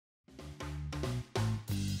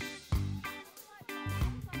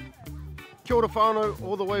Kia ora whānau,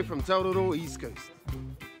 all the way from Tauroro, East Coast.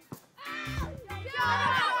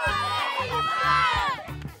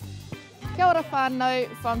 Kia ora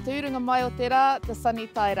whānau, from Te Urunga Mai o Te Rā, the sunny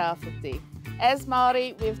tai Rāwhiti. As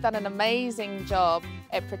Māori, we've done an amazing job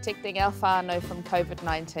at protecting our whānau from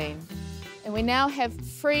COVID-19. And we now have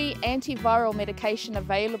free antiviral medication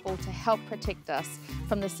available to help protect us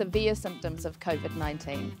from the severe symptoms of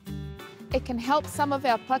COVID-19. It can help some of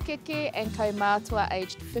our pakeke and kaumātua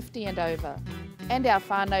aged 50 and over, and our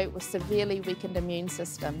whānau with severely weakened immune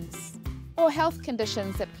systems, or health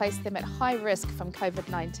conditions that place them at high risk from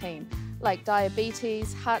COVID-19, like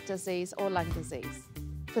diabetes, heart disease, or lung disease.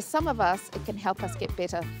 For some of us, it can help us get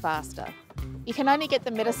better faster. You can only get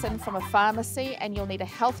the medicine from a pharmacy and you'll need a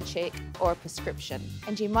health check or a prescription,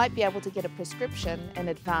 and you might be able to get a prescription in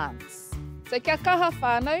advance. So kia kaha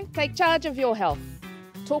whānau, take charge of your health.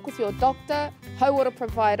 Talk with your doctor, hauora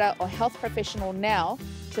provider or health professional now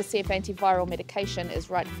to see if antiviral medication is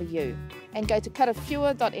right for you. And go to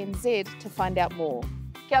karawhiua.nz to find out more.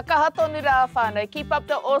 Kia kaha tonu rā whānau, keep up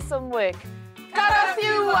the awesome work.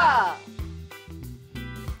 Karawhiua!